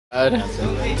She almost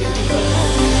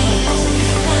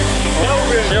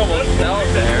fell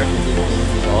there.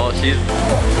 Oh, she's...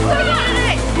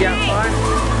 Yeah, fine.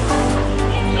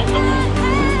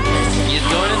 He's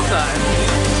going inside.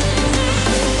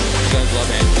 You guys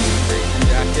love Anthony's racing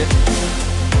jacket.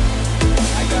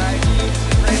 Hi guys, this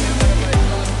is Raymond, one of my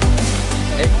sons.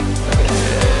 Hey,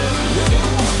 look at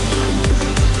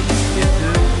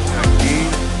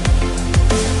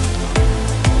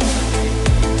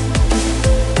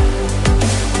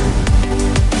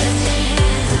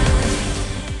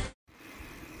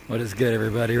What is good,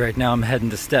 everybody? Right now I'm heading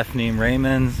to Stephanie and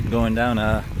Raymond's. I'm going down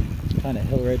a kind of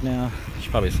hill right now. I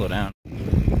should probably slow down.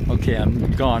 Okay,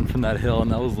 I'm gone from that hill and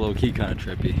that was low-key kind of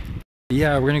trippy.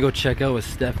 Yeah, we're gonna go check out what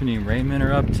Stephanie and Raymond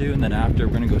are up to, and then after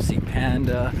we're gonna go see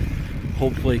Panda,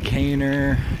 hopefully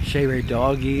Kaner, Shay Ray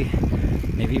Doggy,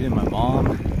 maybe even my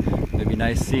mom. It'd be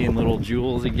nice seeing little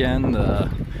Jules again, the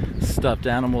stuffed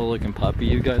animal looking puppy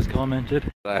you guys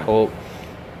commented. I hope.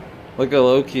 Look at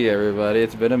Loki, everybody.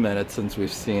 It's been a minute since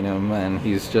we've seen him, and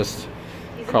he's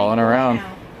crawling around.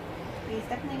 Now. He's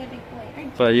definitely a big boy.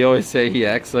 But you always say he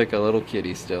acts like a little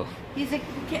kitty still. He's a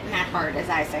kitten at heart, as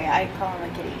I say. I call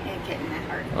him a kitten at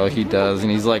heart. Oh, he does,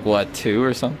 and he's like, what, 2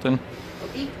 or something?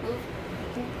 Loki, move.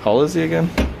 How old is he again?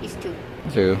 He's 2.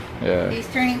 2, yeah. He's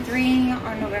turning 3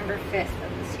 on November 5th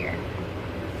of this year.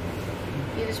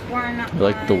 He was born on... I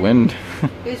like the wind.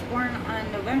 He was born on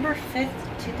November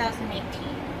 5th, 2018.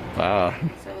 Wow.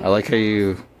 So I like how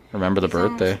you remember the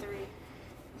birthday.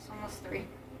 He's almost 3.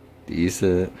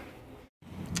 Decent.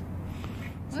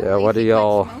 So Well, yeah, what do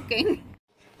y'all... Smoking.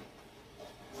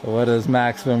 So what does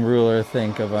Maximum Ruler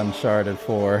think of Uncharted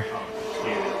 4?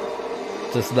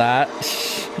 Just that?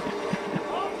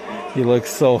 He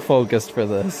looks so focused for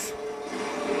this.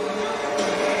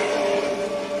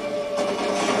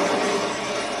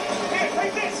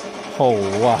 Oh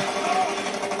wow.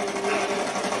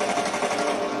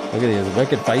 Look at these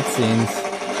wicked fight scenes.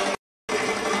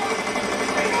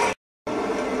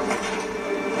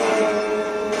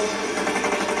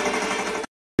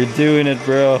 You're doing it,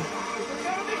 bro.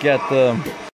 Get them.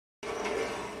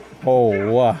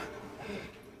 Oh, wow.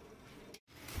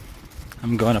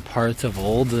 I'm going to parts of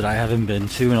old that I haven't been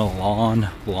to in a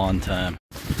long time.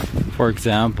 For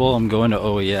example, I'm going to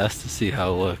OES to see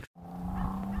how it looks.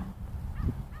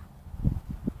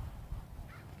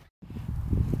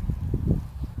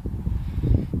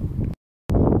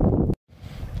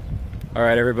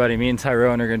 Alright everybody, me and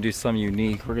Tyrone are going to do something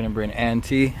unique. We're going to bring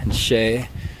Auntie and Shay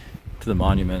to the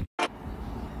monument.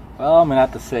 Well, I'm going to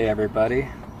have to say everybody,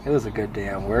 it was a good day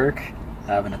at work,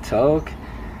 having a toke.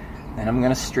 And I'm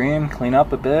going to stream, clean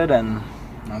up a bit, and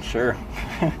not sure.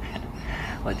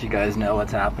 Let you guys know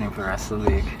what's happening for the rest of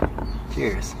the week.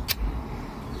 Cheers.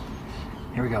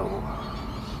 Here we go.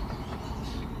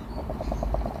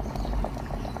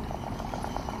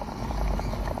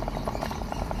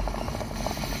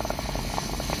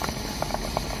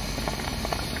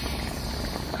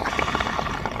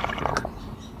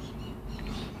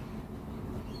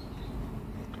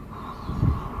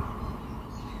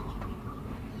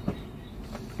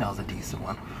 That was a decent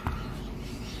one.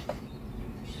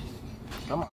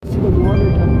 Come on.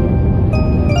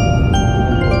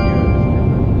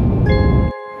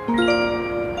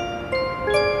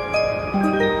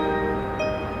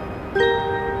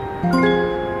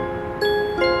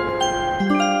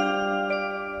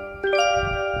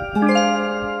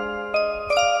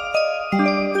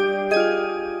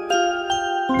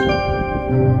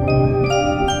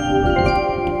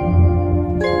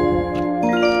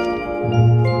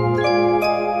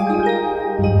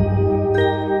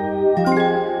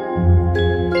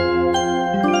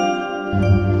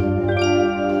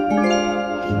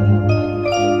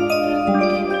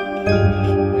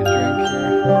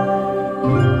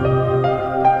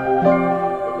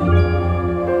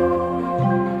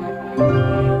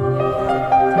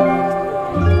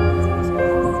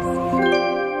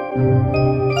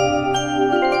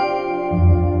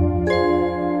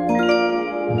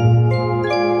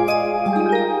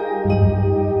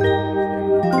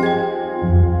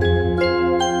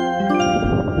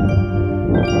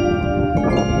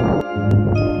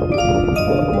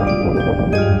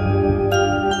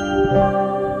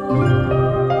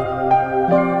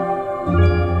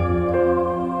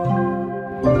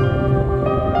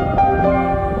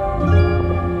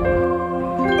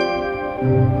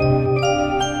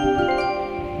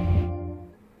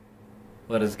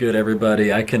 What is good,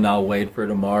 everybody? I cannot wait for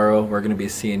tomorrow. We're going to be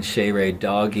seeing Shay Ray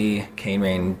Doggy,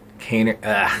 Kaner, can't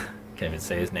even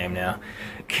say his name now.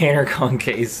 Kaner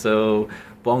Conqueso,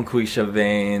 Bonquisha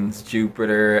Veins,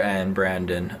 Jupiter, and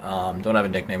Brandon. Don't have a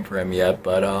nickname for him yet,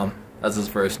 but That's his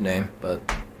first name, but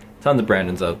tons of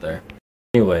Brandons out there.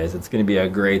 Anyways, it's gonna be a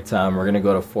great time. We're gonna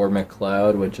go to Fort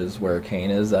Macleod, which is where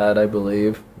Kane is at, I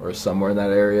believe, or somewhere in that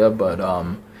area, but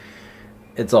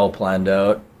it's all planned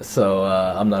out, so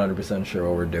I'm not 100% sure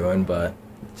what we're doing, but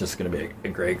it's just gonna be a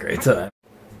great time.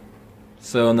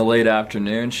 So in the late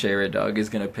afternoon, Shayra Doug is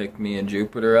gonna pick me and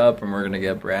Jupiter up, and we're gonna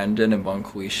get Brandon and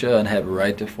Bonquisha and head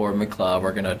right to Fort Macleod.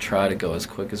 We're gonna try to go as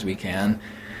quick as we can,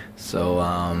 so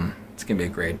it's gonna be a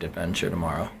great adventure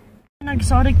tomorrow.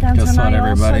 Guess what,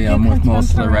 everybody? I'm with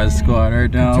most of the Res Squad right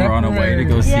now. We're on our way to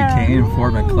go see Kane in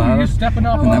Fort Macleod, and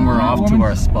then we're off to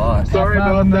our spot. Sorry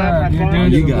about that. You're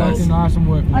doing you guys. Awesome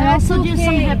work. I also do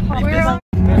some hip hop. The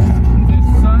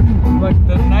sun, but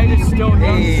the night is still young.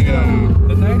 Hey.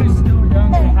 The night is still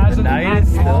young. It hasn't. The night is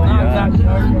still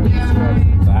young.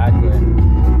 Exactly.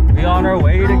 We on our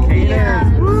way to Kane.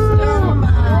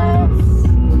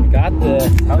 We got this.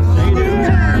 How's Shay doing?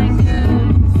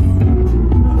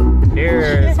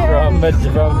 Here's from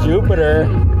Jupiter.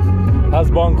 How's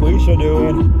Bonquisha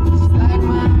doing?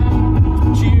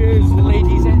 Cheers,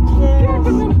 ladies and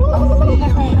gentlemen.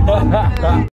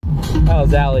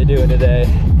 How's Allie doing today?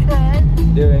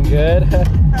 Good. Doing good?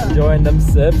 Enjoying them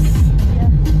sips? Yeah.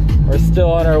 We're still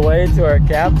on our way to our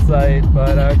campsite,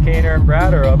 but Kaner and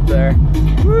Brad are up there.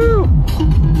 Woo!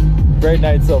 Great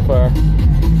night so far.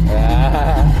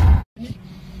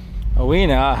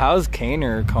 Awina, how's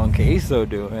Kaner Conqueso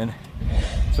doing?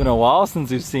 It's been a while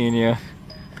since we've seen you.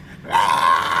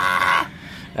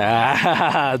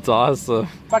 It's awesome.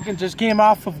 Fucking just came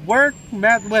off of work,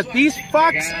 met with these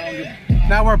fucks.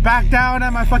 Now we're back down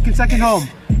at my fucking second home.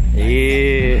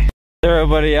 Yeah. What's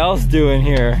everybody else doing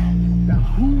here?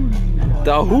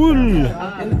 Dahul.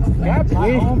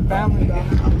 My home family.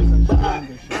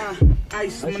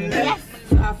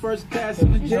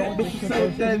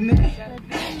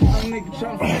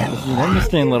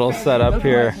 Interesting little setup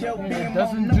here. It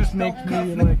doesn't just make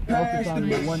me like focus on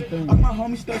one thing. Want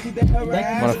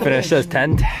to finish this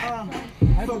tent? Yeah.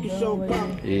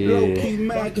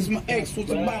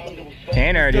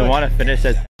 Tanner, do you want to finish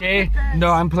this?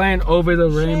 No, I'm playing Over the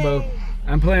Rainbow.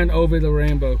 I'm playing Over the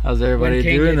Rainbow. How's everybody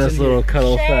doing this little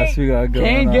cuddle fest we got going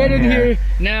on? Can't get in here. here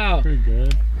now. Pretty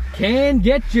good. Can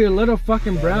get your little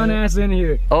fucking brown ass in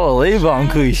here. Oh, leave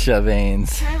Bonquisha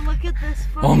veins. Can I look at this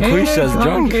Bonquisha's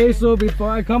drunk. Okay, so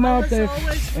before I come out there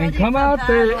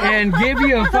and give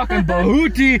you a fucking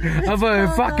bahooty of a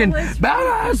fucking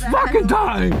badass fucking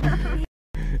time.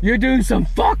 You're doing some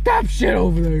fucked up shit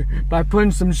over there by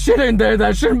putting some shit in there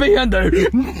that shouldn't be in there.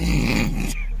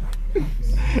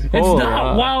 It's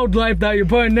not wildlife that you're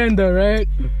putting in there, right?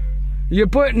 You're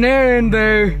putting air in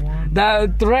there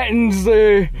that threatens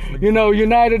the,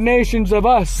 United Nations of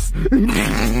us.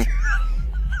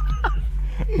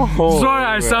 Sorry,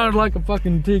 I sounded like a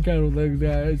fucking tea kettle there,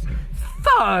 guys.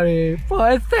 Sorry for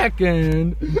a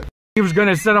second. He was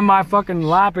gonna sit on my fucking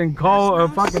lap and call a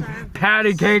fucking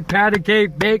patty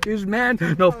cake bakers, man.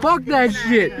 No, fuck that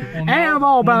shit. I'm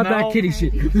all about that kitty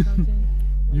shit.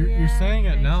 You're saying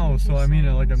it now, so I mean,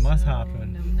 it must happen.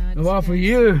 Well, for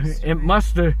you, it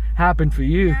must have happened for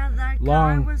you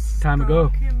long time ago.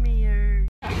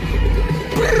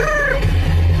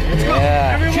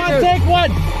 Yeah. Everyone, take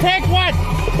one! Take one!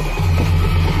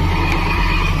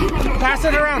 Pass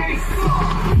it around.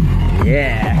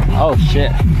 Yeah. Oh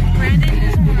shit. Brandon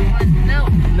doesn't want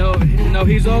one. No,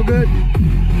 he's all good.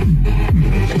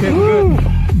 Okay, Woo.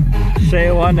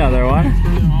 Say one, another one.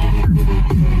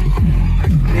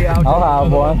 Yeah, I'll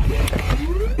have one.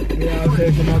 Yeah, I'll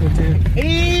take another two.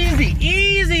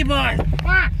 Easy, boy.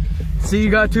 See, you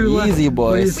got two left. Easy,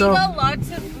 boys. We got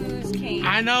lots of booze, Kane.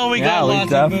 I know we Yeah, got we lots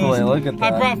definitely of booze. look at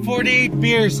that. I brought 48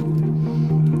 beers.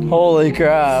 Holy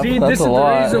crap. See, that's this is a the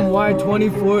lot. reason why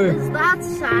 24. That's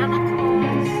Santa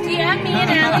Claus. DM me and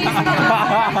Allie's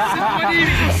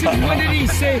What did he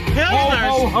say? Pilsners.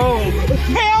 Ho, ho, ho.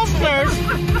 Pilsners?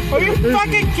 Are you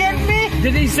fucking kidding me?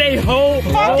 Did he say ho?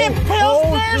 Fucking ho,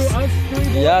 Pilsners? ho to us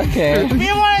three? Yeah, Kane. If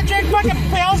you want to drink fucking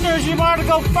Pilsners, you want to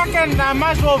go fucking, I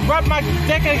might as well rub my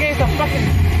dick against a fucking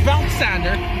belt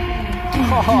sander.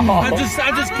 I'm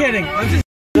just kidding. I'm just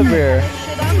The beer.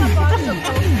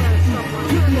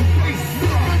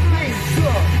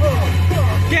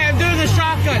 Yeah, I'm doing the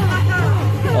shotgun.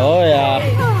 Oh yeah.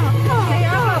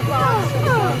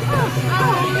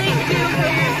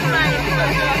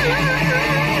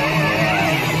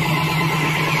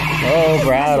 Oh,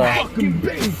 Brad.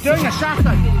 Doing a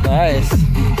shotgun. Nice.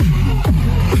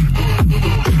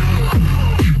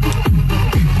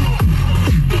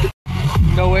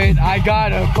 No, wait, I I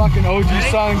got a fucking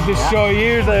OG song to show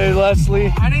you there,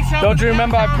 Leslie. Don't you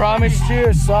remember I promised you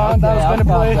a song that was gonna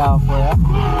play?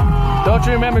 Don't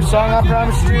you remember the song I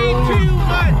promised you earlier?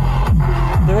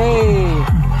 3,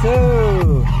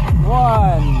 2,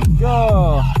 1,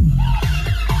 go!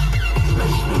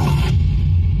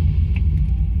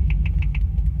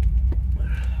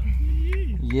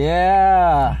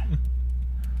 Yeah!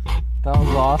 That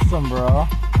was awesome, bro.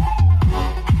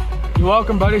 You're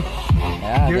welcome, buddy.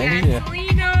 Yeah, thank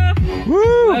you.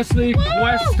 Woo! Leslie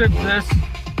requested this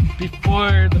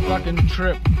before the fucking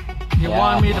trip. He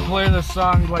wanted me to play this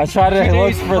song like I tried to 2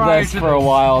 look days for prior this to for a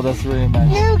while, this remix.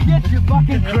 You get your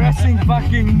fucking dressing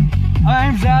fucking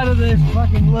arms out of this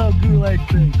fucking little gulag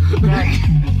thing.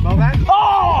 Smell that?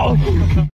 Oh!